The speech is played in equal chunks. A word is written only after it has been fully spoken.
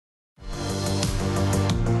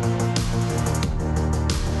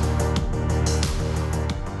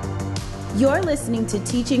You're listening to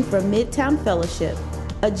Teaching from Midtown Fellowship,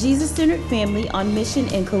 a Jesus-centered family on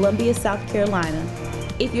mission in Columbia, South Carolina.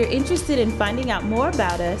 If you're interested in finding out more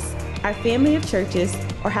about us, our family of churches,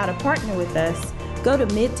 or how to partner with us, go to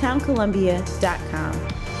midtowncolumbia.com.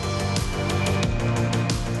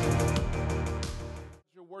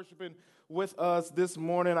 You're worshiping with us this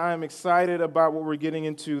morning. I am excited about what we're getting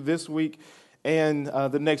into this week and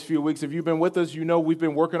the next few weeks. If you've been with us, you know we've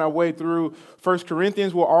been working our way through 1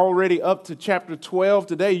 Corinthians. We're already up to chapter 12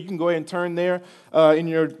 today. You can go ahead and turn there in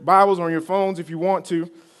your Bibles or on your phones if you want to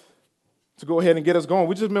go ahead and get us going.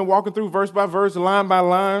 We've just been walking through verse by verse, line by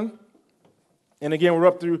line. And again, we're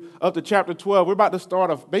up to chapter 12. We're about to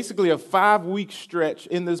start basically a 5-week stretch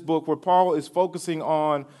in this book where Paul is focusing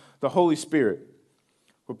on the Holy Spirit.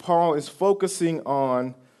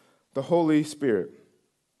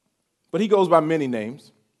 But he goes by many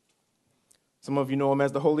names. Some of you know him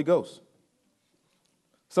as the Holy Ghost.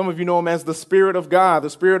 Some of you know him as the Spirit of God, the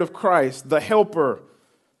Spirit of Christ, the Helper.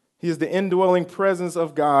 He is the indwelling presence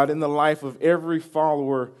of God in the life of every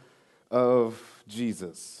follower of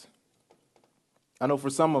Jesus. I know for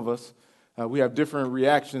some of us, we have different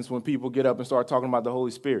reactions when people get up and start talking about the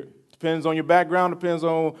Holy Spirit. Depends on your background, depends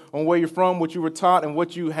on where you're from, what you were taught, and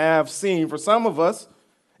what you have seen. For some of us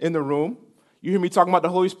in the room, you hear me talking about the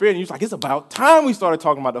Holy Spirit, and you're like, it's about time we started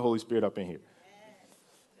talking about the Holy Spirit up in here.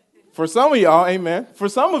 For some of y'all, amen. For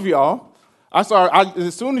some of y'all, as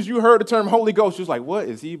soon as you heard the term Holy Ghost, you was like, what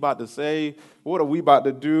is he about to say? What are we about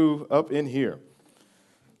to do up in here?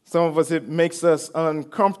 Some of us, it makes us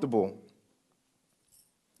uncomfortable.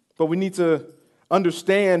 But we need to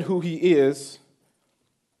understand who he is.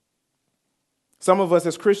 Some of us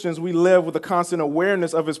as Christians, we live with a constant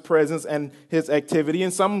awareness of his presence and his activity,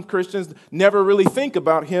 and some Christians never really think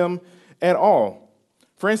about him at all.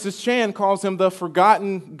 Francis Chan calls him the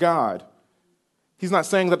forgotten God. He's not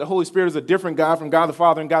saying that the Holy Spirit is a different God from God the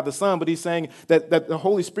Father and God the Son, but he's saying that the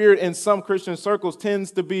Holy Spirit in some Christian circles tends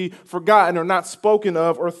to be forgotten or not spoken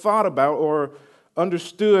of or thought about or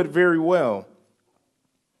understood very well.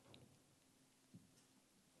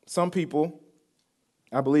 Some people,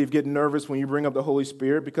 I believe, get nervous when you bring up the Holy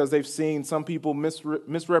Spirit because they've seen some people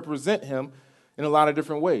misrepresent him in a lot of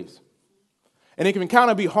different ways. And it can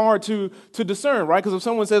kind of be hard to discern, right? Because if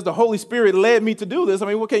someone says the Holy Spirit led me to do this, I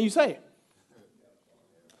mean, what can you say?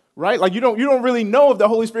 Right? Like you don't really know if the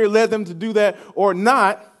Holy Spirit led them to do that or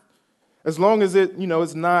not, as long as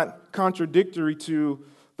it's not contradictory to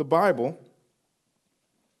the Bible.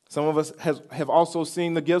 Some of us have also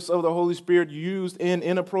seen the gifts of the Holy Spirit used in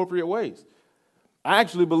inappropriate ways. I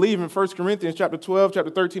actually believe in 1 Corinthians chapter 12,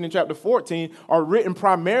 chapter 13, and chapter 14 are written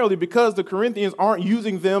primarily because the Corinthians aren't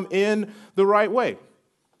using them in the right way.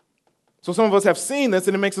 So some of us have seen this,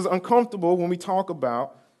 and it makes us uncomfortable when we talk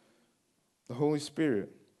about the Holy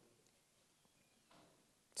Spirit.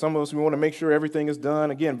 Some of us, we want to make sure everything is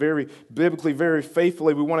done, again, very biblically, very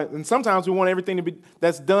faithfully. And sometimes we want everything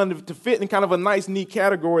that's done to fit in kind of a nice, neat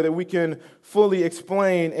category that we can fully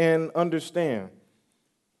explain and understand.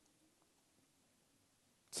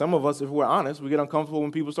 Some of us, if we're honest, we get uncomfortable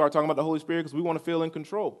when people start talking about the Holy Spirit because we want to feel in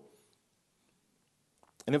control.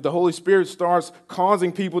 And if the Holy Spirit starts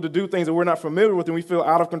causing people to do things that we're not familiar with and we feel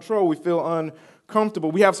out of control, we feel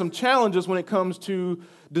uncomfortable. We have some challenges when it comes to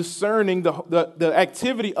discerning the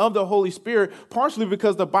activity of the Holy Spirit, partially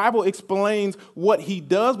because the Bible explains what he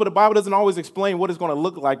does, but the Bible doesn't always explain what it's going to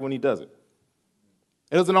look like when he does it.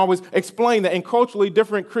 It doesn't always explain that. And culturally,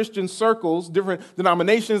 different Christian circles, different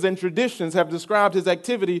denominations and traditions have described his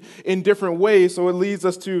activity in different ways, so it leads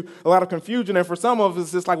us to a lot of confusion. And for some of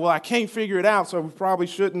us, it's like, well, I can't figure it out, so we probably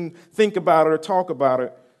shouldn't think about it or talk about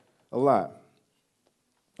it a lot.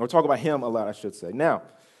 Or talk about him a lot, I should say. Now,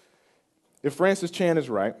 if Francis Chan is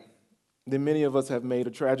right, then many of us have made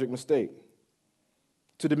a tragic mistake.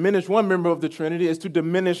 To diminish one member of the Trinity is to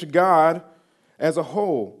diminish God as a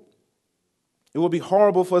whole. It will be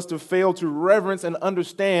horrible for us to fail to reverence and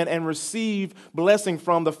understand and receive blessing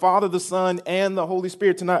from the Father, the Son, and the Holy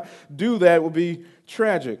Spirit. To not do that will be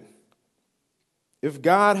tragic. If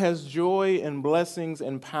God has joy and blessings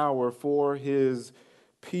and power for his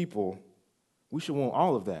people, we should want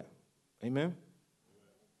all of that. Amen?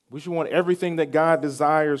 We should want everything that God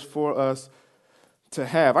desires for us to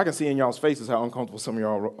have. I can see in y'all's faces how uncomfortable some of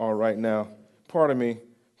y'all are right now. Pardon me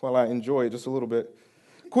while I enjoy it just a little bit.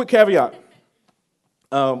 Quick caveat.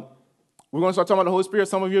 We're going to start talking about the Holy Spirit.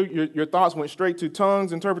 Some of you, your thoughts went straight to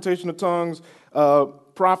tongues, interpretation of tongues,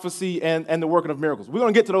 prophecy, and the working of miracles. We're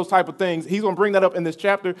going to get to those type of things. He's going to bring that up in this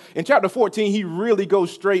chapter. In chapter 14, he really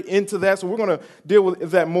goes straight into that. So we're going to deal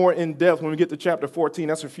with that more in depth when we get to chapter 14.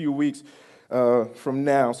 That's a few weeks from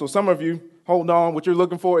now. So some of you, hold on. What you're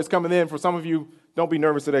looking for is coming in. For some of you, don't be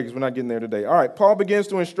nervous today because we're not getting there today. All right, Paul begins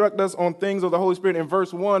to instruct us on things of the Holy Spirit in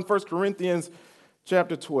verse 1, 1 Corinthians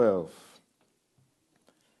chapter 12.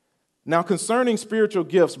 Now, concerning spiritual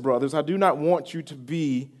gifts, brothers, I do not want you to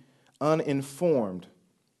be uninformed.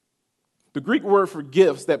 The Greek word for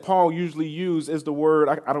gifts that Paul usually uses is the word,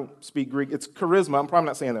 I don't speak Greek, it's charisma. I'm probably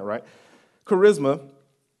not saying that right. Charisma.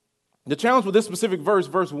 The challenge with this specific verse,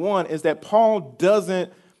 verse 1, is that Paul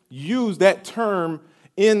doesn't use that term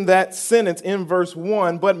in that sentence in verse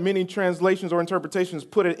 1, but many translations or interpretations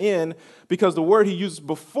put it in because the word he uses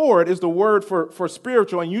before it is the word for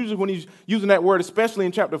spiritual. And usually when he's using that word, especially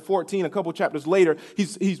in chapter 14, a couple chapters later,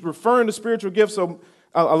 he's referring to spiritual gifts. So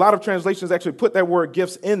a lot of translations actually put that word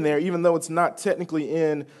gifts in there, even though it's not technically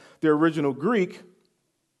in the original Greek.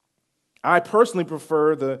 I personally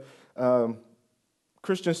prefer the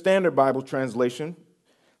Christian Standard Bible translation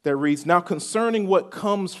that reads, now concerning what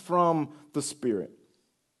comes from the Spirit.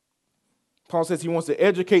 Paul says he wants to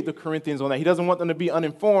educate the Corinthians on that. He doesn't want them to be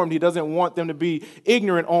uninformed. He doesn't want them to be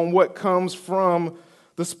ignorant on what comes from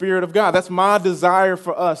the Spirit of God. That's my desire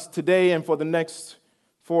for us today and for the next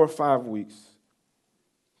 4 or 5 weeks,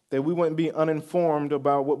 that we wouldn't be uninformed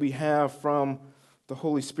about what we have from the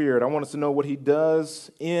Holy Spirit. I want us to know what he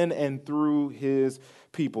does in and through his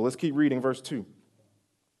people. Let's keep reading verse 2.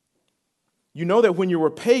 You know that when you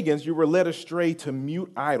were pagans, you were led astray to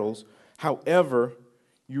mute idols, however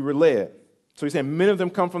you were led. So he's saying many of them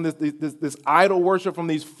come from this idol worship, from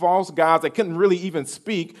these false gods that couldn't really even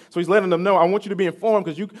speak. So he's letting them know, I want you to be informed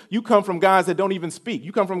because you come from guys that don't even speak.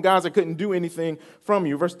 You come from guys that couldn't do anything from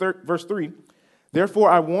you. Verse 3, therefore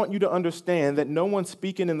I want you to understand that no one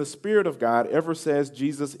speaking in the Spirit of God ever says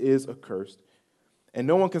Jesus is accursed. And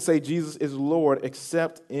no one can say Jesus is Lord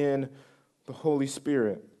except in the Holy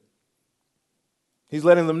Spirit. He's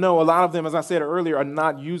letting them know a lot of them, as I said earlier, are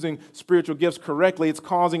not using spiritual gifts correctly. It's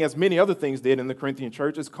causing, as many other things did in the Corinthian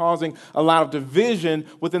church, it's causing a lot of division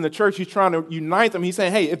within the church. He's trying to unite them. He's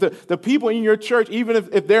saying, hey, if the people in your church, even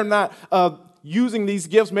if they're not using these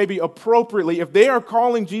gifts maybe appropriately, if they are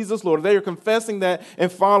calling Jesus Lord, if they are confessing that and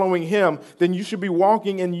following him, then you should be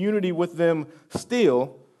walking in unity with them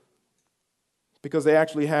still because they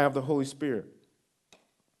actually have the Holy Spirit.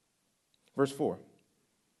 Verse 4.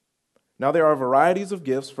 Now there are varieties of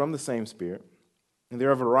gifts from the same Spirit, and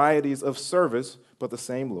there are varieties of service, but the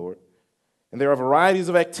same Lord. And there are varieties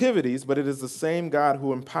of activities, but it is the same God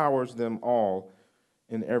who empowers them all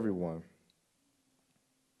in everyone.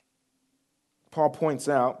 Paul points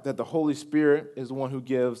out that the Holy Spirit is the one who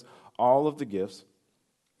gives all of the gifts.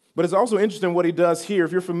 But it's also interesting what he does here.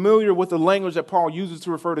 If you're familiar with the language that Paul uses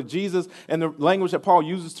to refer to Jesus and the language that Paul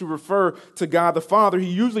uses to refer to God the Father, he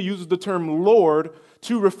usually uses the term Lord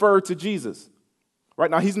to refer to Jesus.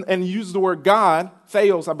 Right now, he uses the word God,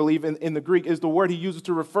 theos, I believe, in the Greek, is the word he uses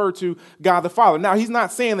to refer to God the Father. Now, he's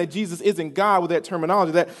not saying that Jesus isn't God with that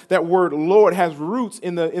terminology. That word Lord has roots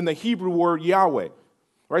in the Hebrew word Yahweh.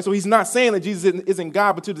 Right? So he's not saying that Jesus isn't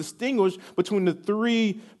God, but to distinguish between the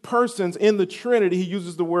three persons in the Trinity, he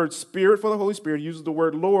uses the word Spirit for the Holy Spirit, he uses the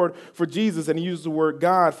word Lord for Jesus, and he uses the word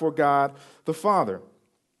God for God the Father.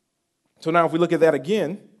 So now if we look at that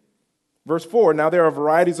again, verse 4, now there are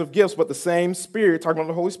varieties of gifts, but the same Spirit, talking about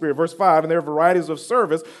the Holy Spirit. Verse 5, and there are varieties of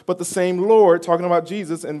service, but the same Lord, talking about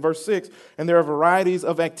Jesus. In verse 6, and there are varieties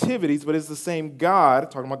of activities, but it's the same God,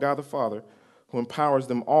 talking about God the Father, who empowers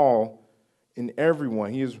them all in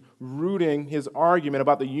everyone. He is rooting his argument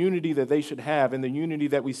about the unity that they should have and the unity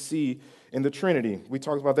that we see in the Trinity. We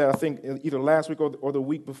talked about that, I think, either last week or the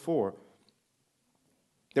week before,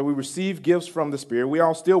 that we receive gifts from the Spirit. We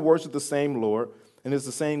all still worship the same Lord, and it's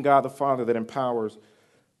the same God the Father that empowers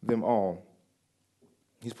them all.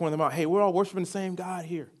 He's pointing them out, hey, we're all worshiping the same God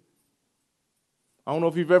here. I don't know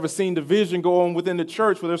if you've ever seen division go on within the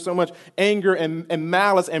church where there's so much anger and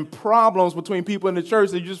malice and problems between people in the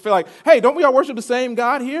church that you just feel like, hey, don't we all worship the same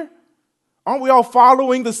God here? Aren't we all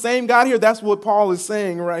following the same God here? That's what Paul is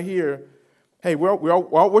saying right here. Hey, we're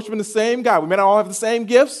all worshiping the same God. We may not all have the same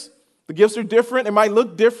gifts. The gifts are different. It might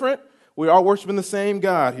look different. We're all worshiping the same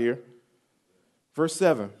God here. Verse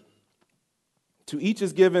 7. To each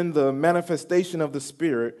is given the manifestation of the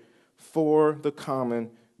Spirit for the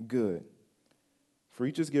common good. For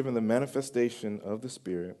each is given the manifestation of the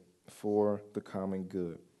Spirit for the common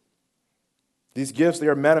good. These gifts, they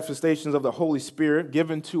are manifestations of the Holy Spirit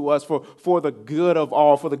given to us for the good of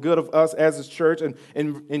all, for the good of us as His church. And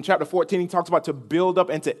in chapter 14, he talks about to build up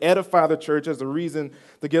and to edify the church as the reason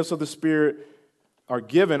the gifts of the Spirit are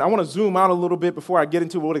given. I want to zoom out a little bit before I get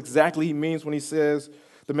into what exactly he means when he says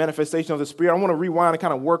the manifestation of the Spirit. I want to rewind and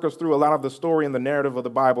kind of work us through a lot of the story and the narrative of the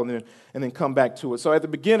Bible and then come back to it. So at the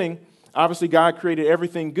beginning Obviously, God created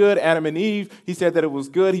everything good. Adam and Eve, he said that it was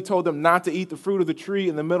good. He told them not to eat the fruit of the tree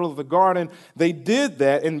in the middle of the garden. They did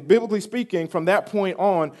that, and biblically speaking, from that point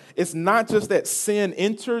on, it's not just that sin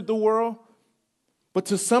entered the world, but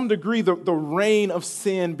to some degree, the reign of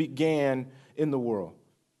sin began in the world.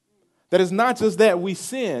 That it's not just that we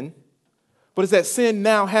sin, but it's that sin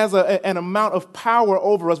now has an amount of power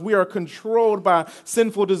over us. We are controlled by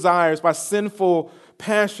sinful desires, by sinful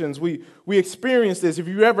passions. We experience this. If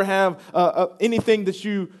you ever have anything that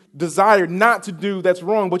you desire not to do that's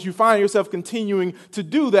wrong, but you find yourself continuing to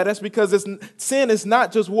do that, that's because sin is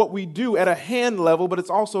not just what we do at a hand level, but it's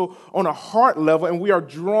also on a heart level, and we are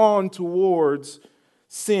drawn towards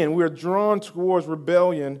sin. We are drawn towards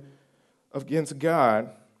rebellion against God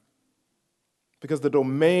because the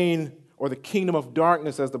domain or the kingdom of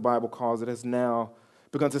darkness, as the Bible calls it, has now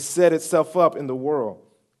begun to set itself up in the world.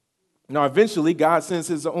 Now, eventually, God sends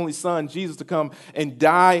his only son, Jesus, to come and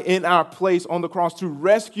die in our place on the cross to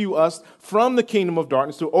rescue us from the kingdom of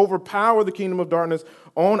darkness, to overpower the kingdom of darkness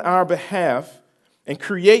on our behalf and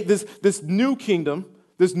create this new kingdom,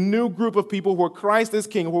 this new group of people where Christ is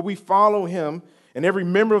king, where we follow him, and every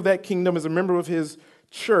member of that kingdom is a member of his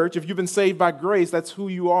church. If you've been saved by grace, that's who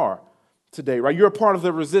you are today, right? You're a part of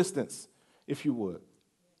the resistance, if you would,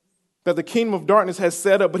 that the kingdom of darkness has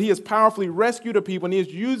set up, but he has powerfully rescued a people, and he is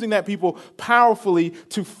using that people powerfully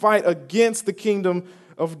to fight against the kingdom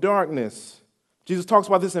of darkness. Jesus talks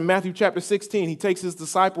about this in Matthew chapter 16. He takes his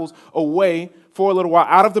disciples away for a little while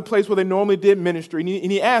out of the place where they normally did ministry,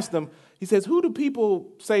 and he asks them, he says, "Who do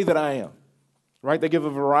people say that I am?" Right? They give a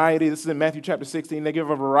variety. This is in Matthew chapter 16. They give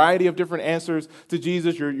a variety of different answers to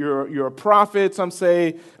Jesus. You're a prophet. Some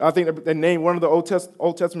say, I think they name one of the Old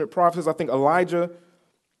Testament prophets, I think Elijah.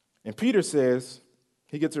 And Peter says,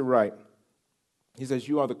 he gets it right. He says,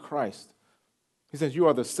 "You are the Christ." He says, "You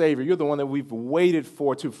are the Savior. You're the one that we've waited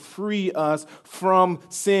for to free us from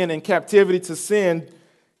sin and captivity to sin."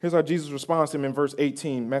 Here's how Jesus responds to him in verse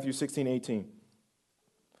 18, Matthew 16:18.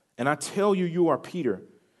 "And I tell you, you are Peter.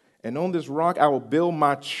 And on this rock I will build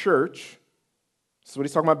my church." This is what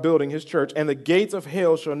he's talking about, building his church. "And the gates of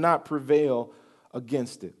hell shall not prevail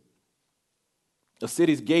against it." A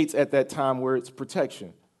city's gates at that time were its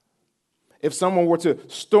protection. If someone were to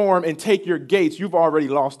storm and take your gates, you've already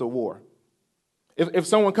lost the war. If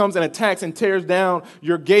someone comes and attacks and tears down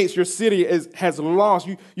your gates, your city has lost.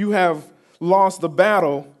 You have lost the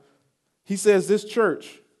battle. He says this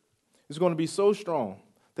church is going to be so strong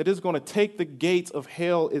that it's going to take the gates of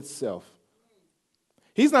hell itself.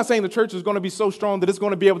 He's not saying the church is going to be so strong that it's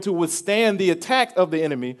going to be able to withstand the attack of the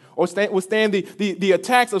enemy or withstand the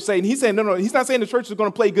attacks of Satan. He's saying, no, he's not saying the church is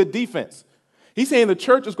going to play good defense. He's saying the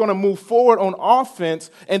church is going to move forward on offense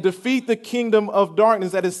and defeat the kingdom of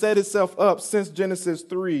darkness that has set itself up since Genesis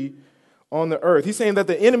 3 on the earth. He's saying that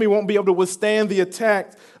the enemy won't be able to withstand the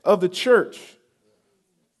attack of the church.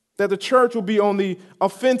 That the church will be on the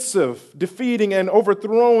offensive, defeating and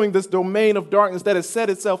overthrowing this domain of darkness that has set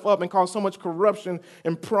itself up and caused so much corruption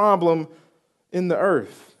and problem in the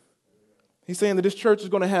earth. He's saying that this church is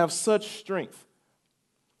going to have such strength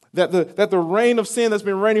that the reign of sin that's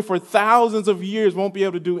been reigning for thousands of years won't be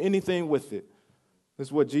able to do anything with it. This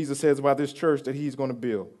is what Jesus says about this church that he's going to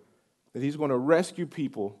build. That he's going to rescue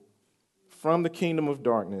people from the kingdom of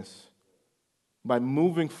darkness by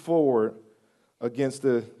moving forward against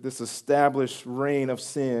this established reign of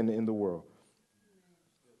sin in the world.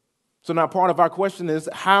 So now part of our question is,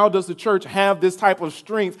 how does the church have this type of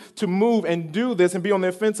strength to move and do this and be on the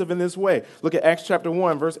offensive in this way? Look at Acts chapter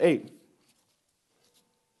 1, verse 8.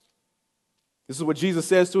 This is what Jesus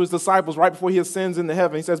says to his disciples right before he ascends into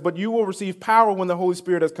heaven. He says, "But you will receive power when the Holy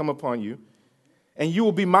Spirit has come upon you, and you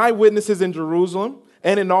will be my witnesses in Jerusalem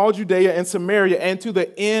and in all Judea and Samaria and to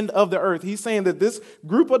the end of the earth." He's saying that this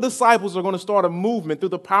group of disciples are going to start a movement through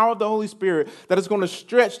the power of the Holy Spirit that is going to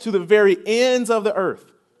stretch to the very ends of the earth.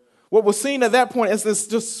 What was seen at that point is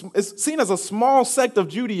it's seen as a small sect of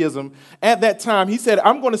Judaism at that time. He said,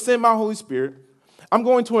 "I'm going to send my Holy Spirit. I'm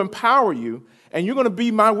going to empower you, and you're going to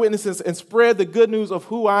be my witnesses and spread the good news of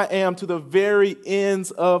who I am to the very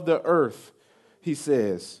ends of the earth," he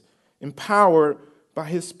says, empowered by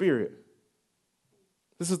his Spirit.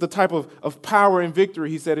 This is the type of power and victory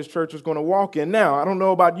he said his church is going to walk in. Now, I don't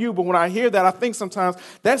know about you, but when I hear that, I think sometimes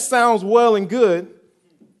that sounds well and good.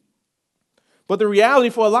 But the reality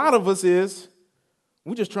for a lot of us is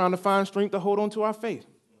we're just trying to find strength to hold on to our faith.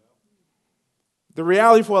 The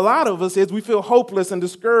reality for a lot of us is we feel hopeless and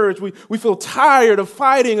discouraged. We feel tired of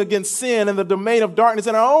fighting against sin and the domain of darkness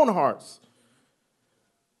in our own hearts.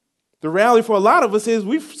 The reality for a lot of us is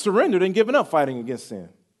we've surrendered and given up fighting against sin.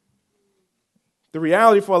 The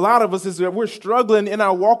reality for a lot of us is that we're struggling in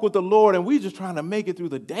our walk with the Lord and we're just trying to make it through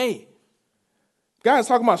the day. God's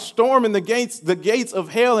talking about storming the gates of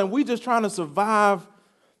hell, and we're just trying to survive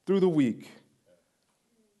through the week.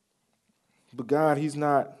 But God, He's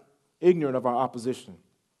not ignorant of our opposition.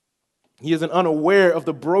 He isn't unaware of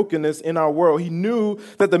the brokenness in our world. He knew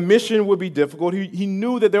that the mission would be difficult. He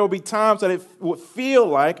knew that there would be times that it would feel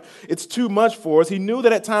like it's too much for us. He knew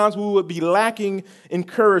that at times we would be lacking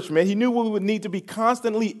encouragement. He knew we would need to be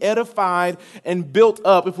constantly edified and built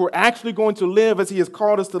up if we're actually going to live as He has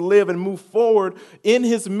called us to live and move forward in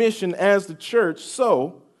His mission as the church.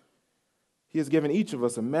 So, He has given each of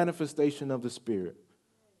us a manifestation of the Spirit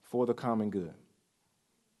for the common good,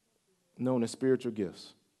 known as spiritual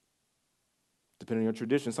gifts. Depending on your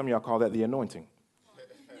tradition, some of y'all call that the anointing.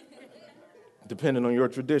 Depending on your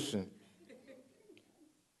tradition.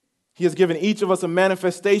 He has given each of us a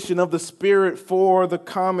manifestation of the Spirit for the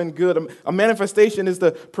common good. A manifestation is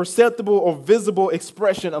the perceptible or visible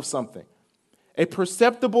expression of something. A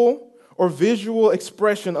perceptible or visual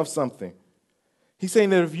expression of something. He's saying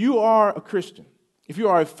that if you are a Christian, if you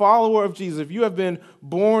are a follower of Jesus, if you have been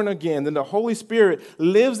born again, then the Holy Spirit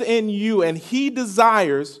lives in you and He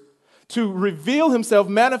desires to reveal Himself,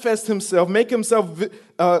 manifest Himself, make Himself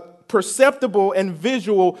perceptible and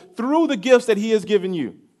visual through the gifts that He has given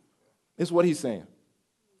you, is what He's saying.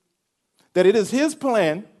 That it is His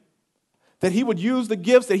plan that He would use the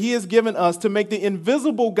gifts that He has given us to make the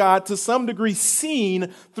invisible God to some degree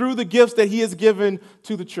seen through the gifts that He has given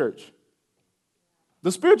to the church.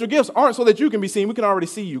 The spiritual gifts aren't so that you can be seen. We can already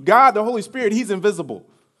see you. God, the Holy Spirit, He's invisible.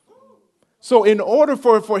 So in order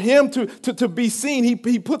for Him to be seen, he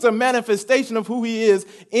puts a manifestation of who He is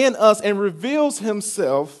in us and reveals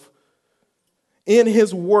Himself in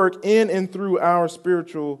His work in and through our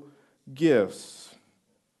spiritual gifts.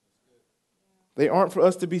 They aren't for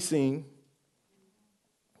us to be seen.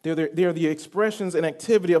 They're the expressions and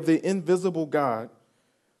activity of the invisible God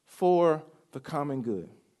for the common good.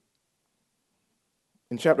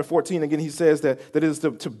 In chapter 14, again, he says that it is to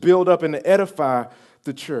build up and to edify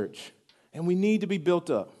the church. And we need to be built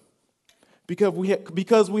up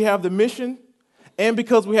because we have the mission and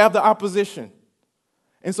because we have the opposition.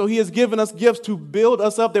 And so He has given us gifts to build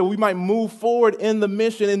us up that we might move forward in the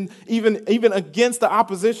mission and even against the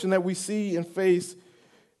opposition that we see and face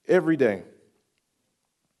every day.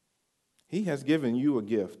 He has given you a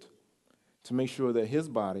gift to make sure that His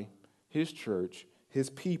body, His church, His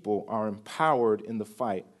people are empowered in the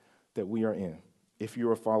fight that we are in, if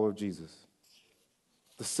you're a follower of Jesus.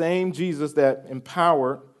 The same Spirit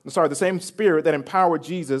that empowered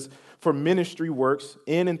Jesus for ministry works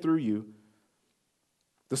in and through you.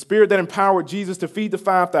 The Spirit that empowered Jesus to feed the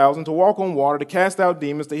 5,000, to walk on water, to cast out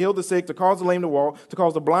demons, to heal the sick, to cause the lame to walk, to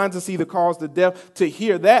cause the blind to see, to cause the deaf to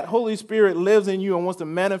hear. That Holy Spirit lives in you and wants to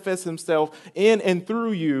manifest Himself in and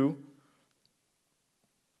through you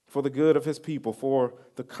for the good of His people, for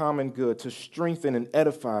the common good, to strengthen and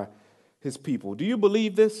edify His people. Do you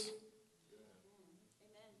believe this?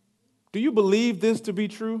 Do you believe this to be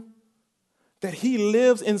true? That He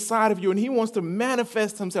lives inside of you and He wants to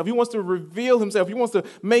manifest Himself. He wants to reveal Himself. He wants to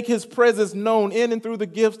make His presence known in and through the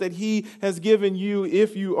gifts that He has given you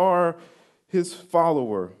if you are His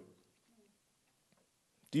follower.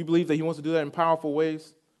 Do you believe that He wants to do that in powerful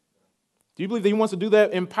ways? Do you believe that He wants to do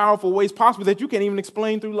that in powerful ways, possibly that you can't even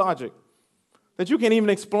explain through logic, that you can't even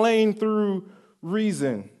explain through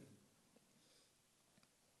reason?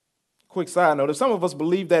 Quick side note, if some of us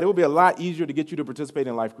believe that, it would be a lot easier to get you to participate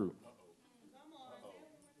in life group.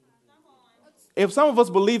 If some of us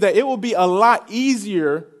believe that, it will be a lot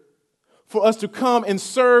easier for us to come and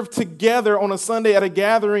serve together on a Sunday at a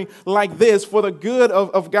gathering like this for the good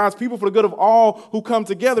of God's people, for the good of all who come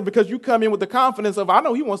together, because you come in with the confidence of, I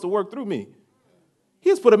know He wants to work through me. He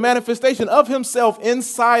has put a manifestation of Himself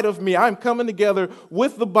inside of me. I'm coming together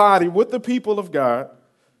with the body, with the people of God.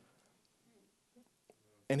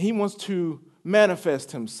 And He wants to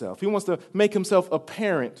manifest Himself. He wants to make Himself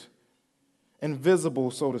apparent and visible,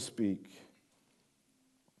 so to speak.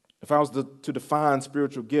 If I was to define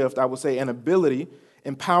spiritual gift, I would say an ability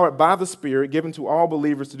empowered by the Spirit given to all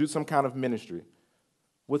believers to do some kind of ministry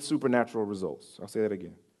with supernatural results. I'll say that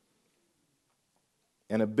again.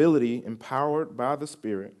 An ability empowered by the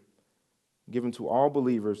Spirit given to all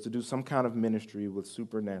believers to do some kind of ministry with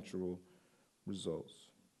supernatural results.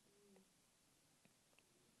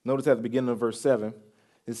 Notice at the beginning of verse 7,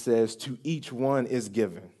 it says, to each one is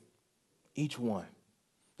given. Each one.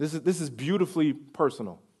 This is beautifully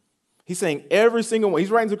personal. He's saying every single one. He's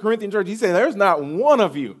writing to the Corinthian church. He's saying there's not one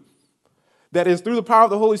of you that is through the power of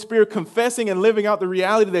the Holy Spirit confessing and living out the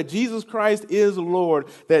reality that Jesus Christ is Lord,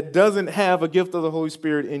 that doesn't have a gift of the Holy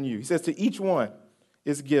Spirit in you. He says to each one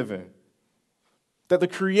is given. That the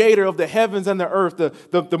creator of the heavens and the earth,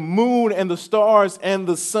 the moon and the stars and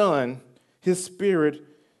the sun, his Spirit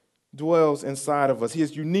dwells inside of us. He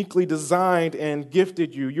has uniquely designed and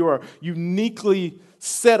gifted you. You are uniquely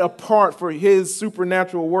set apart for his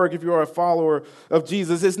supernatural work if you are a follower of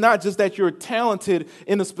Jesus. It's not just that you're talented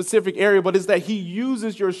in a specific area, but it's that he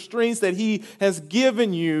uses your strengths that he has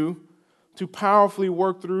given you to powerfully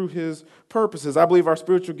work through his purposes. I believe our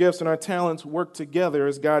spiritual gifts and our talents work together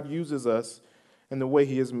as God uses us in the way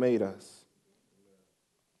he has made us.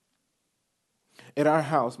 At our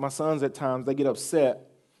house, my sons at times, they get upset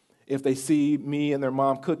if they see me and their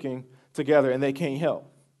mom cooking together and they can't help.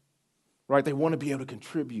 Right? They want to be able to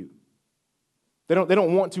contribute. They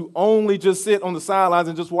don't want to only just sit on the sidelines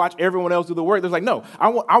and just watch everyone else do the work. They're like, no, I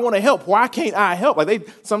want to help. Why can't I help? Like they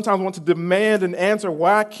sometimes want to demand an answer.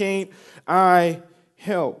 Why can't I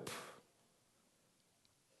help?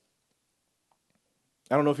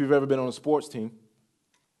 I don't know if you've ever been on a sports team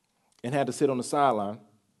and had to sit on the sideline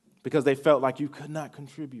because they felt like you could not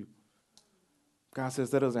contribute. God says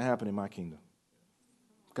that doesn't happen in my kingdom.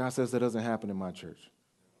 God says that doesn't happen in my church.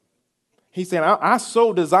 He's saying, I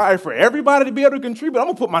so desire for everybody to be able to contribute. I'm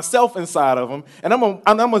going to put myself inside of them, and I'm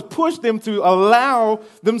going to push them to allow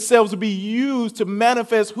themselves to be used to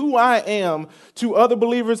manifest who I am to other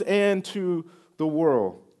believers and to the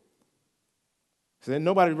world. He said,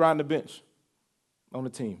 nobody's riding the bench on the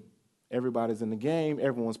team. Everybody's in the game.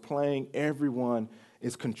 Everyone's playing. Everyone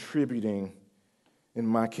is contributing in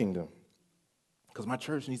my kingdom. Because my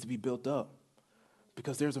church needs to be built up.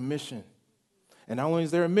 Because there's a mission. And not only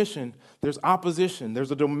is there a mission, there's opposition.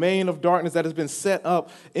 There's a domain of darkness that has been set up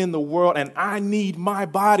in the world, and I need my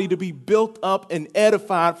body to be built up and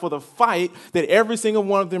edified for the fight that every single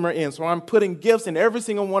one of them are in. So I'm putting gifts in every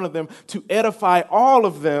single one of them to edify all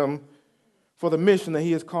of them for the mission that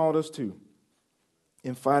he has called us to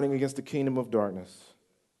in fighting against the kingdom of darkness.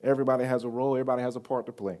 Everybody has a role. Everybody has a part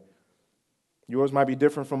to play. Yours might be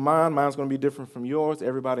different from mine. Mine's going to be different from yours.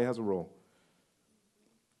 Everybody has a role.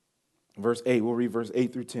 Verse 8, we'll read verse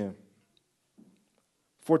 8 through 10.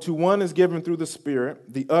 For to one is given through the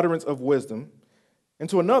Spirit the utterance of wisdom, and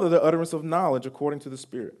to another the utterance of knowledge according to the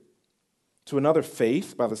Spirit. To another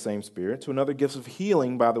faith by the same Spirit, to another gifts of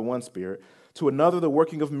healing by the one Spirit, to another the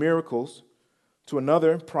working of miracles, to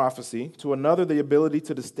another prophecy, to another the ability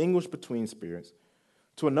to distinguish between spirits,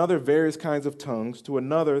 to another various kinds of tongues, to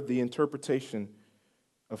another the interpretation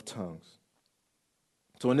of tongues.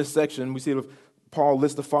 So in this section, we see Paul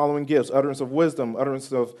lists the following gifts: utterance of wisdom,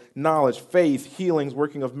 utterance of knowledge, faith, healings,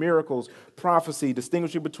 working of miracles, prophecy,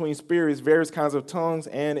 distinguishing between spirits, various kinds of tongues,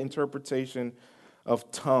 and interpretation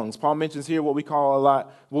of tongues. Paul mentions here what we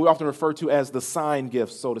often refer to as the sign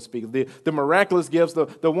gifts, so to speak. The miraculous gifts,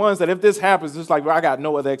 the ones that if this happens, it's like, well, I got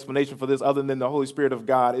no other explanation for this other than the Holy Spirit of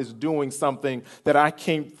God is doing something that I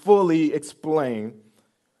can't fully explain.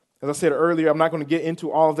 As I said earlier, I'm not going to get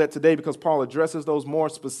into all of that today because Paul addresses those more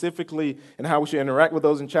specifically and how we should interact with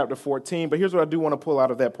those in chapter 14. But here's what I do want to pull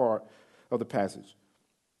out of that part of the passage.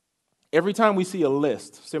 Every time we see a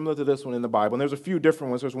list similar to this one in the Bible, and there's a few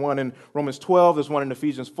different ones. There's one in Romans 12, there's one in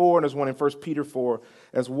Ephesians 4, and there's one in 1 Peter 4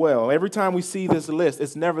 as well. Every time we see this list,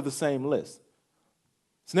 it's never the same list.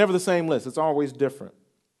 It's never the same list. It's always different.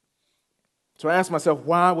 So I ask myself,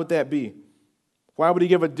 why would that be? Why would he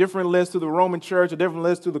give a different list to the Roman church, a different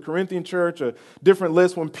list to the Corinthian church, a different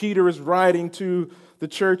list when Peter is writing to the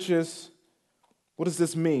churches? What does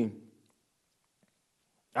this mean?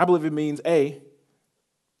 I believe it means, A,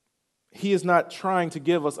 he is not trying to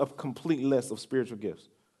give us a complete list of spiritual gifts.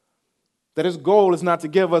 That his goal is not to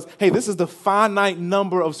give us, hey, this is the finite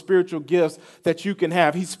number of spiritual gifts that you can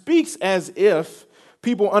have. He speaks as if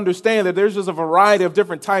people understand that there's just a variety of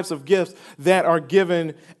different types of gifts that are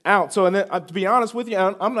given out. So, and then, to be honest with you,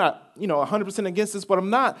 I'm not, 100% against this, but I'm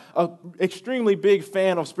not an extremely big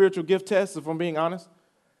fan of spiritual gift tests, if I'm being honest,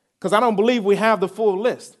 because I don't believe we have the full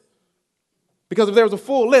list. Because if there was a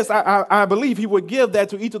full list, I believe he would give that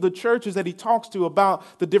to each of the churches that he talks to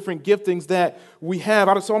about the different giftings that we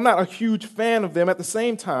have. So I'm not a huge fan of them. At the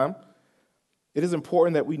same time, it is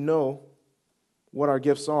important that we know what our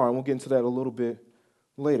gifts are, and we'll get into that a little bit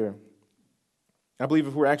later. I believe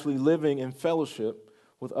if we're actually living in fellowship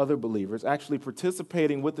with other believers, actually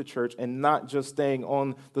participating with the church and not just staying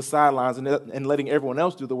on the sidelines and letting everyone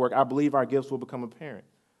else do the work, I believe our gifts will become apparent.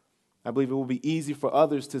 I believe it will be easy for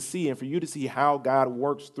others to see and for you to see how God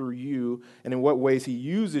works through you and in what ways he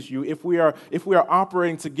uses you if we are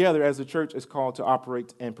operating together as the church is called to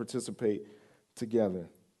operate and participate together.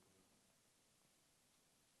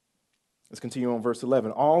 Let's continue on verse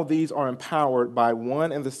 11. All these are empowered by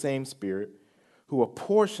one and the same Spirit, who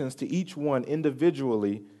apportions to each one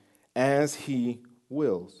individually as he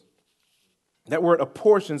wills. That word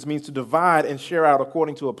apportions means to divide and share out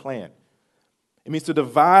according to a plan. It means to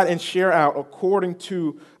divide and share out according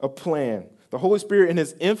to a plan. The Holy Spirit, in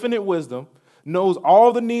his infinite wisdom, knows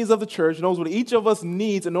all the needs of the church, knows what each of us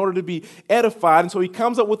needs in order to be edified. And so he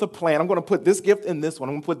comes up with a plan. I'm going to put this gift in this one.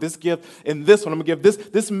 I'm going to put this gift in this one. I'm going to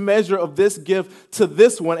give this measure of this gift to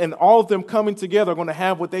this one. And all of them coming together are going to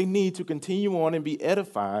have what they need to continue on and be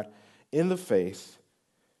edified in the faith.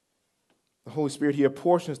 The Holy Spirit, he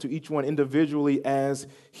apportions to each one individually as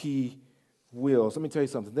he wills. Let me tell you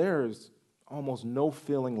something. There is almost no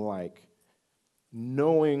feeling like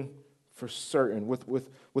knowing for certain,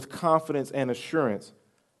 with confidence and assurance,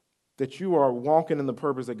 that you are walking in the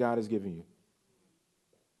purpose that God has given you.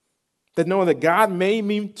 That knowing that God made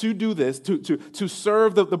me to do this, to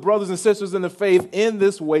serve the brothers and sisters in the faith in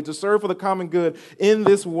this way, to serve for the common good in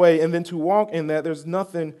this way, and then to walk in that, there's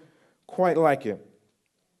nothing quite like it.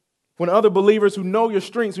 When other believers who know your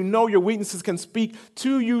strengths, who know your weaknesses, can speak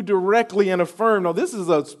to you directly and affirm, no, this is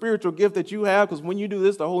a spiritual gift that you have, because when you do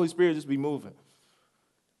this, the Holy Spirit just be moving.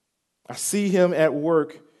 I see him at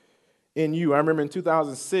work in you. I remember in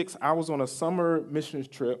 2006, I was on a summer missions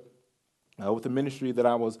trip with the ministry that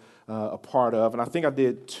I was a part of, and I think I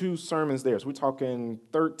did 2 sermons there. So we're talking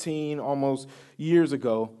 13 almost years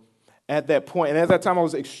ago at that point. And at that time, I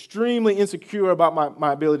was extremely insecure about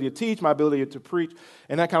my ability to teach, my ability to preach,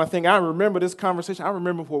 and that kind of thing. I remember this conversation. I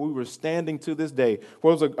remember where we were standing to this day,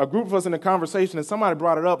 where it was a group of us in a conversation, and somebody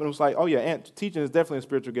brought it up, and it was like, oh, yeah, Aunt, teaching is definitely a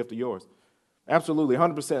spiritual gift of yours. Absolutely,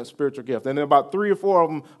 100% spiritual gift. And then about 3 or 4 of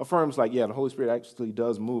them affirms like, yeah, the Holy Spirit actually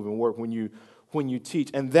does move and work when you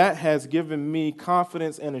teach. And that has given me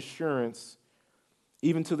confidence and assurance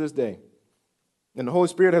even to this day. And the Holy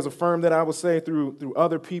Spirit has affirmed that, I would say, through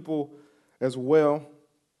other people as well.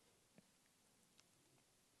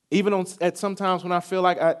 Even at sometimes when I feel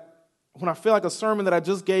like a sermon that I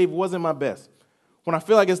just gave wasn't my best. When I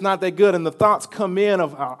feel like it's not that good and the thoughts come in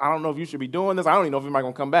of, I don't know if you should be doing this. I don't even know if anybody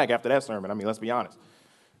going to come back after that sermon. I mean, let's be honest.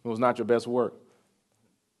 It was not your best work.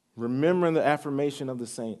 Remembering the affirmation of the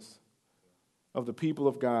saints, of the people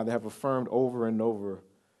of God that have affirmed over and over,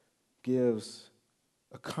 gives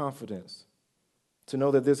a confidence to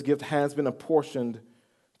know that this gift has been apportioned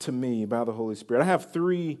to me by the Holy Spirit. I have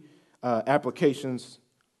 3 applications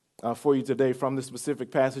for you today from this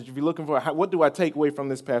specific passage. If you're looking for what do I take away from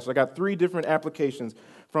this passage, I got 3 different applications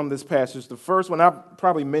from this passage. The first one, I've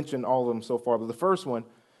probably mentioned all of them so far, but the first one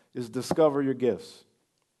is discover your gifts.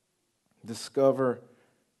 Discover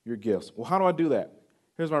your gifts. Well, how do I do that?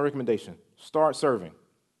 Here's my recommendation. Start serving.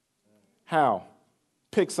 How?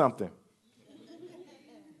 Pick something.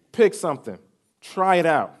 Pick something. Try it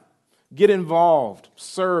out. Get involved.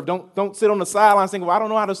 Serve. Don't sit on the sidelines thinking, well, I don't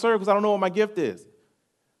know how to serve because I don't know what my gift is.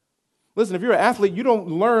 Listen, if you're an athlete, you don't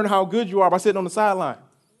learn how good you are by sitting on the sideline.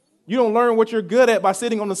 You don't learn what you're good at by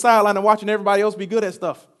sitting on the sideline and watching everybody else be good at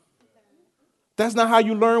stuff. That's not how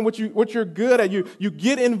you learn what you're good at. You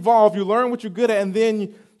get involved, you learn what you're good at, and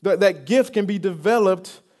then that gift can be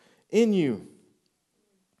developed in you.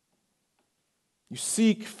 You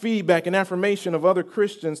seek feedback and affirmation of other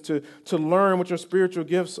Christians to learn what your spiritual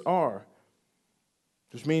gifts are.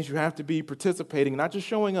 Which means you have to be participating, not just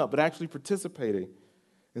showing up, but actually participating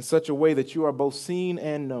in such a way that you are both seen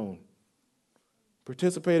and known.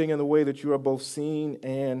 Participating in the way that you are both seen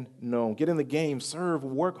and known. Get in the game, serve,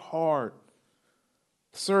 work hard.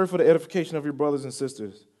 Serve for the edification of your brothers and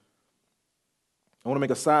sisters. I want to make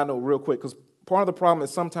a side note real quick, because part of the problem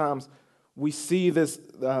is sometimes we see this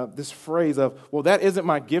phrase of, well, that isn't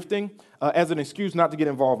my gifting, as an excuse not to get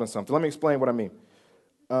involved in something. Let me explain what I mean.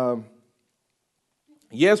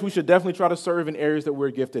 Yes, we should definitely try to serve in areas that we're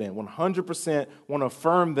gifted in. 100% want to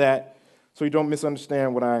affirm that so you don't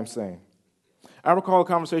misunderstand what I'm saying. I recall a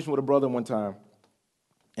conversation with a brother one time,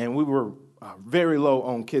 and we were very low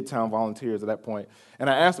on Kid Town volunteers at that point. And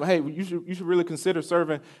I asked him, hey, you should really consider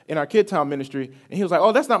serving in our Kid Town ministry. And he was like,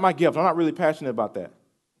 oh, that's not my gift. I'm not really passionate about that.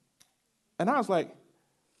 And I was like,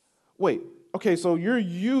 wait, okay, so you're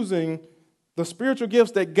using the spiritual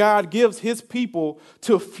gifts that God gives his people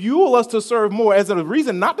to fuel us to serve more as a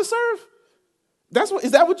reason not to serve?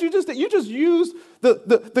 Is that what you just did? You just used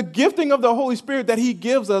the gifting of the Holy Spirit that he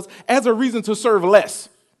gives us as a reason to serve less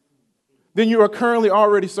than you are currently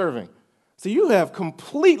already serving. So you have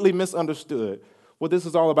completely misunderstood what this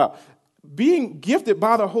is all about. Being gifted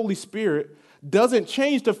by the Holy Spirit doesn't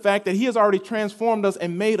change the fact that he has already transformed us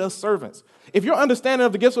and made us servants. If your understanding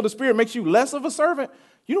of the gifts of the Spirit makes you less of a servant,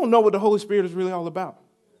 you don't know what the Holy Spirit is really all about.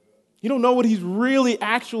 You don't know what he's really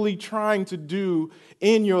actually trying to do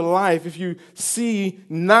in your life. If you see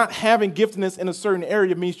not having giftedness in a certain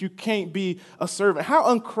area means you can't be a servant. How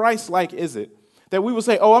un-Christ-like is it that we will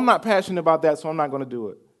say, oh, I'm not passionate about that, so I'm not going to do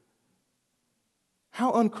it?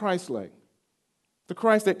 How un-Christ-like. The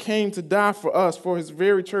Christ that came to die for us, for his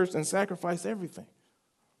very church, and sacrifice everything.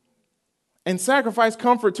 And sacrifice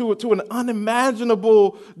comfort to an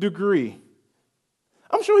unimaginable degree.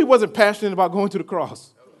 I'm sure he wasn't passionate about going to the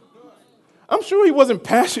cross. I'm sure he wasn't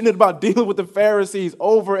passionate about dealing with the Pharisees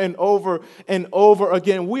over and over and over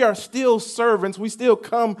again. We are still servants. We still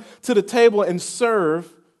come to the table and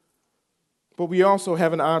serve. But we also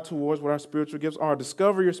have an eye towards what our spiritual gifts are.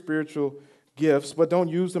 Discover your spiritual gifts, but don't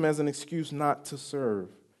use them as an excuse not to serve.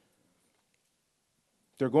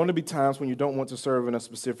 There are going to be times when you don't want to serve in a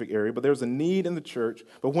specific area, but there's a need in the church.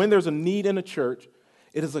 But when there's a need in the church,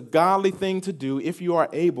 it is a godly thing to do if you are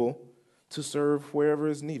able to serve wherever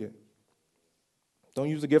is needed. Don't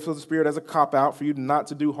use the gifts of the Spirit as a cop-out for you not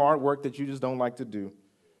to do hard work that you just don't like to do.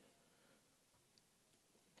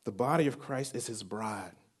 The body of Christ is his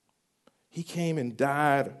bride. He came and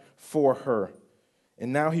died for her.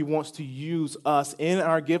 And now he wants to use us in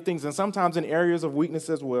our giftings and sometimes in areas of weakness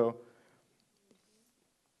as well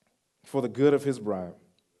for the good of his bride.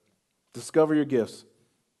 Discover your gifts.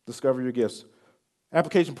 Discover your gifts.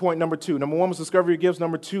 Application point number 2. Number 1 was discover your gifts.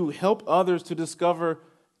 Number 2, help others to discover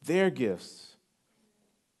their gifts.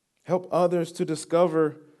 Help others to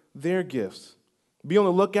discover their gifts. Be on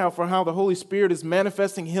the lookout for how the Holy Spirit is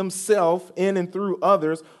manifesting himself in and through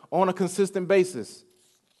others on a consistent basis.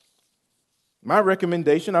 My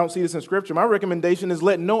recommendation, I don't see this in Scripture, my recommendation is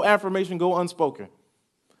let no affirmation go unspoken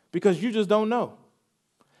because you just don't know.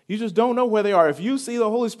 You just don't know where they are. If you see the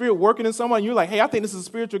Holy Spirit working in someone, you're like, hey, I think this is a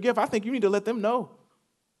spiritual gift. I think you need to let them know.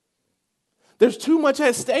 There's too much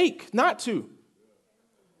at stake not to.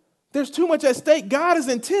 There's too much at stake. God is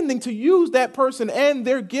intending to use that person and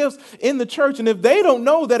their gifts in the church. And if they don't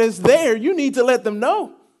know that it's there, you need to let them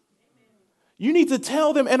know. You need to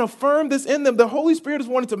tell them and affirm this in them. The Holy Spirit is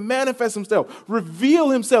wanting to manifest himself,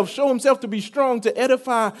 reveal himself, show himself to be strong, to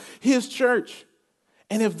edify his church.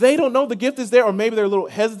 And if they don't know the gift is there, or maybe they're a little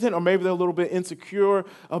hesitant, or maybe they're a little bit insecure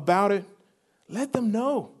about it, let them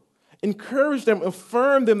know. Encourage them,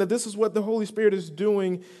 affirm them that this is what the Holy Spirit is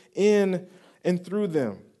doing in and through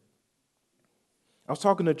them. I was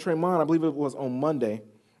talking to Tremont, I believe it was on Monday,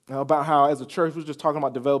 about how as a church we were just talking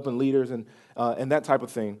about developing leaders and that type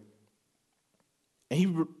of thing. And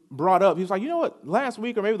he brought up, he was like, you know what, last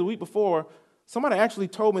week or maybe the week before, somebody actually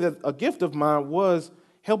told me that a gift of mine was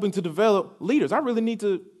helping to develop leaders. I really need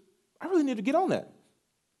to get on that.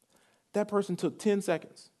 That person took 10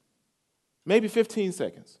 seconds, maybe 15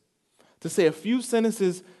 seconds, to say a few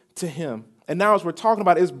sentences to him. And now as we're talking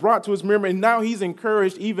about it, it's brought to his memory, and now he's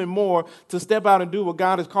encouraged even more to step out and do what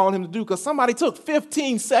God has called him to do because somebody took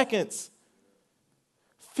 15 seconds.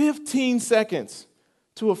 15 seconds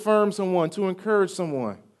to affirm someone, to encourage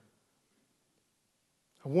someone.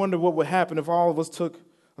 I wonder what would happen if all of us took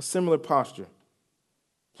a similar posture.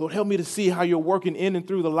 Lord, help me to see how you're working in and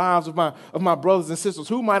through the lives of my brothers and sisters.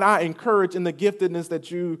 Who might I encourage in the giftedness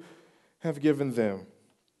that you have given them?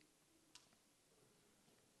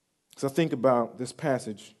 As I think about this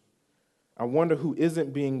passage, I wonder who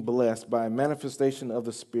isn't being blessed by a manifestation of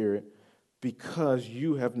the Spirit because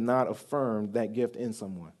you have not affirmed that gift in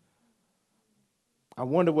someone. I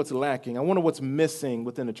wonder what's lacking. I wonder what's missing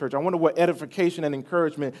within the church. I wonder what edification and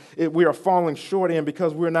encouragement we are falling short in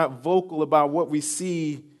because we're not vocal about what we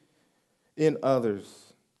see in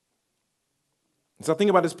others. As I think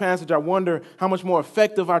about this passage, I wonder how much more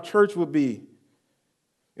effective our church would be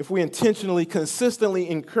if we intentionally, consistently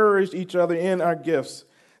encouraged each other in our gifts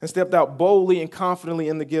and stepped out boldly and confidently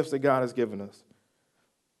in the gifts that God has given us.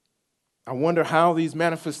 I wonder how these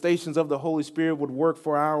manifestations of the Holy Spirit would work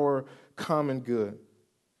for our common good.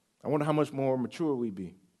 I wonder how much more mature we'd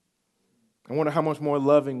be. I wonder how much more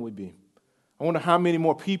loving we'd be. I wonder how many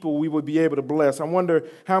more people we would be able to bless. I wonder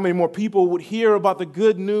how many more people would hear about the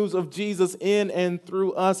good news of Jesus in and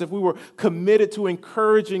through us if we were committed to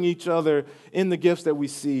encouraging each other in the gifts that we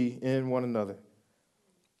see in one another.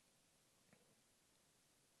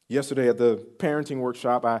 Yesterday at the parenting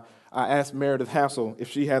workshop, I asked Meredith Hassel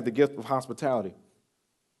if she had the gift of hospitality.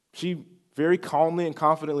 She very calmly and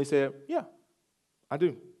confidently said, yeah, I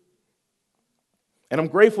do. And I'm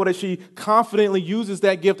grateful that she confidently uses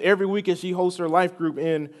that gift every week as she hosts her life group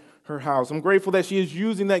in her house. I'm grateful that she is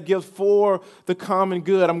using that gift for the common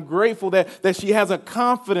good. I'm grateful that she has a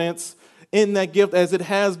confidence in that gift as it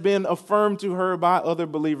has been affirmed to her by other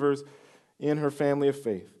believers in her family of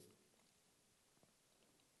faith.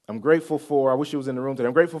 I'm grateful for, I wish she was in the room today,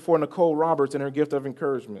 I'm grateful for Nicole Roberts and her gift of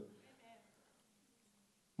encouragement.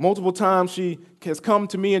 Multiple times she has come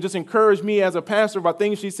to me and just encouraged me as a pastor about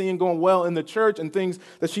things she's seeing going well in the church and things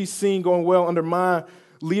that she's seen going well under my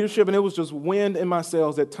leadership. And it was just wind in my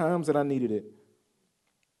sails at times that I needed it.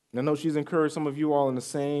 And I know she's encouraged some of you all in the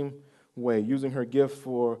same way, using her gift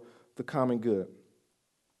for the common good.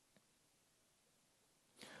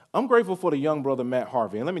 I'm grateful for the young brother, Matt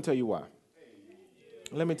Harvey, and let me tell you why.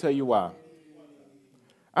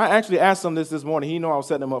 I actually asked him this morning. He knew I was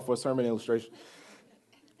setting him up for a sermon illustration.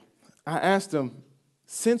 I asked him,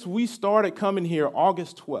 since we started coming here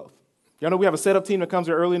August 12th, y'all know we have a setup team that comes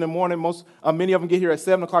here early in the morning. Many of them get here at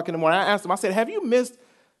 7 o'clock in the morning. I asked him, I said, have you missed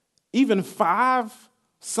even 5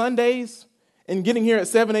 Sundays and getting here at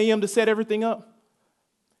 7 a.m. to set everything up?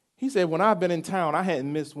 He said, when I've been in town, I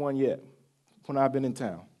hadn't missed one yet when I've been in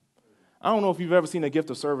town. I don't know if you've ever seen a gift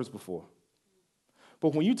of service before.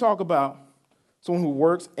 But when you talk about someone who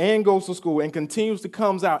works and goes to school and continues to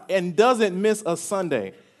comes out and doesn't miss a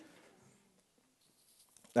Sunday,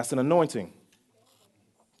 that's an anointing.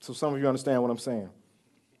 So some of you understand what I'm saying.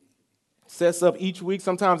 Sets up each week.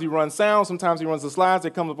 Sometimes he runs sound. Sometimes he runs the slides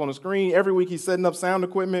that come up on the screen. Every week he's setting up sound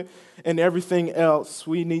equipment and everything else.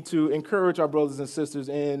 We need to encourage our brothers and sisters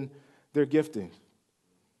in their gifting.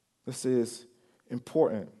 This is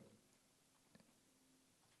important.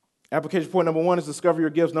 Application point number 1 is discover your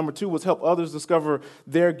gifts. Number 2 was help others discover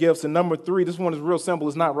their gifts. And number 3, this one is real simple.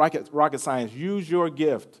 It's not rocket science. Use your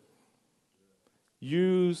gift.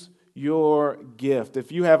 Use your gift.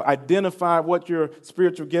 If you have identified what your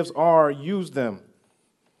spiritual gifts are, use them.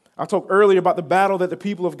 I talked earlier about the battle that the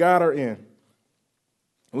people of God are in.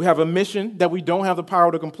 We have a mission that we don't have the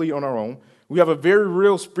power to complete on our own. We have a very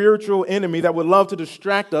real spiritual enemy that would love to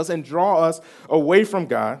distract us and draw us away from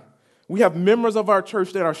God. We have members of our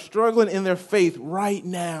church that are struggling in their faith right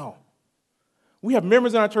now. We have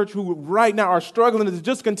members in our church who right now are struggling to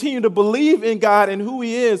just continue to believe in God and who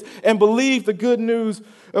He is and believe the good news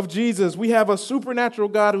of Jesus. We have a supernatural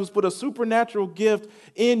God who's put a supernatural gift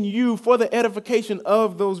in you for the edification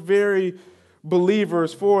of those very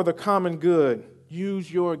believers for the common good.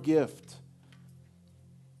 Use your gift.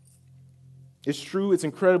 It's true, it's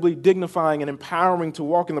incredibly dignifying and empowering to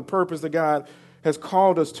walk in the purpose that God has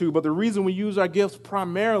called us to, but the reason we use our gifts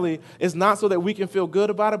primarily is not so that we can feel good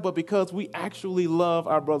about it, but because we actually love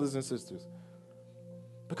our brothers and sisters.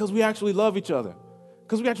 Because we actually love each other.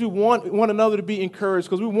 Because we actually want one another to be encouraged.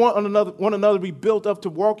 Because we want one another to be built up to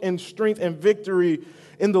walk in strength and victory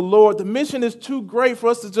in the Lord. The mission is too great for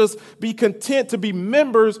us to just be content to be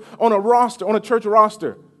members on a roster, on a church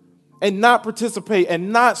roster, and not participate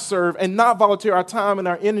and not serve and not volunteer our time and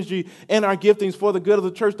our energy and our giftings for the good of the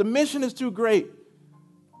church. The mission is too great.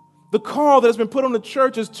 The call that has been put on the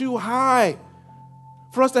church is too high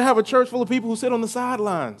for us to have a church full of people who sit on the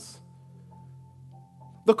sidelines.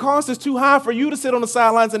 The cost is too high for you to sit on the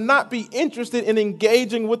sidelines and not be interested in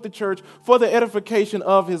engaging with the church for the edification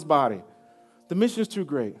of His body. The mission is too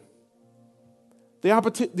great. The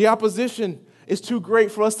opposition is too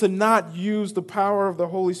great for us to not use the power of the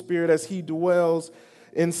Holy Spirit as He dwells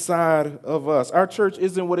inside of us. Our church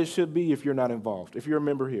isn't what it should be if you're not involved, if you're a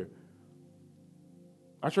member here.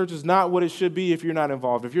 Our church is not what it should be if you're not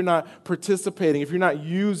involved, if you're not participating, if you're not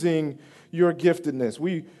using your giftedness.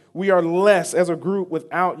 We are less as a group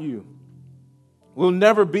without you. We'll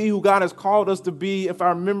never be who God has called us to be if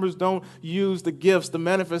our members don't use the gifts, the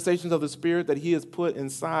manifestations of the Spirit that He has put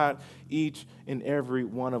inside each and every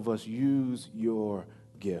one of us. Use your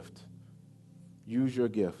gift. Use your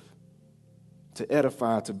gift to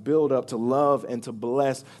edify, to build up, to love, and to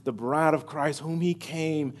bless the bride of Christ whom He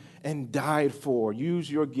came and died for.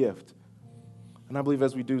 Use your gift. And I believe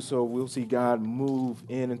as we do so, we'll see God move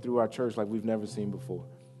in and through our church like we've never seen before.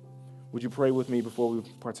 Would you pray with me before we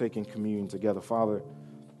partake in communion together? Father,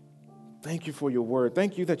 thank you for your word.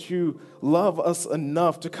 Thank you that you love us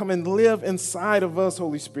enough to come and live inside of us,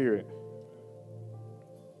 Holy Spirit.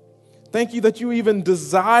 Thank you that you even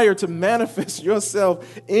desire to manifest yourself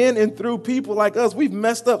in and through people like us. We've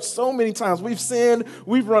messed up so many times. We've sinned.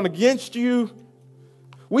 We've run against you.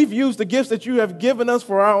 We've used the gifts that you have given us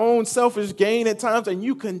for our own selfish gain at times, and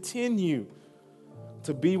you continue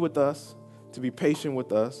to be with us, to be patient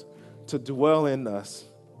with us, to dwell in us,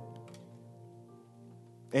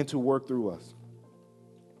 and to work through us.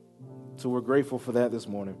 So we're grateful for that this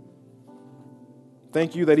morning.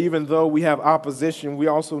 Thank you that even though we have opposition, we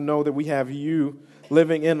also know that we have you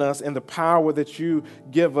living in us and the power that you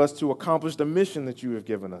give us to accomplish the mission that you have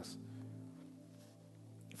given us.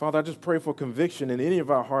 Father, I just pray for conviction in any of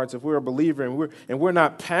our hearts if we're a believer and we're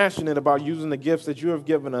not passionate about using the gifts that you have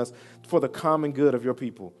given us for the common good of your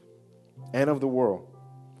people. and of the world.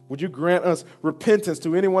 Would you grant us repentance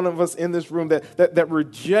to any one of us in this room that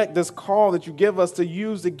reject this call that you give us to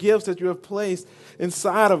use the gifts that you have placed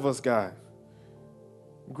inside of us, God?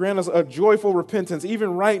 Grant us a joyful repentance,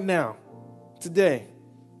 even right now, today,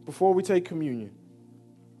 before we take communion.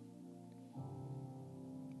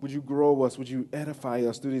 Would you grow us? Would you edify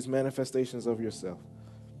us through these manifestations of yourself?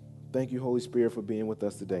 Thank you, Holy Spirit, for being with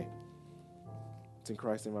us today. It's in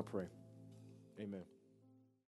Christ's name I pray. Amen.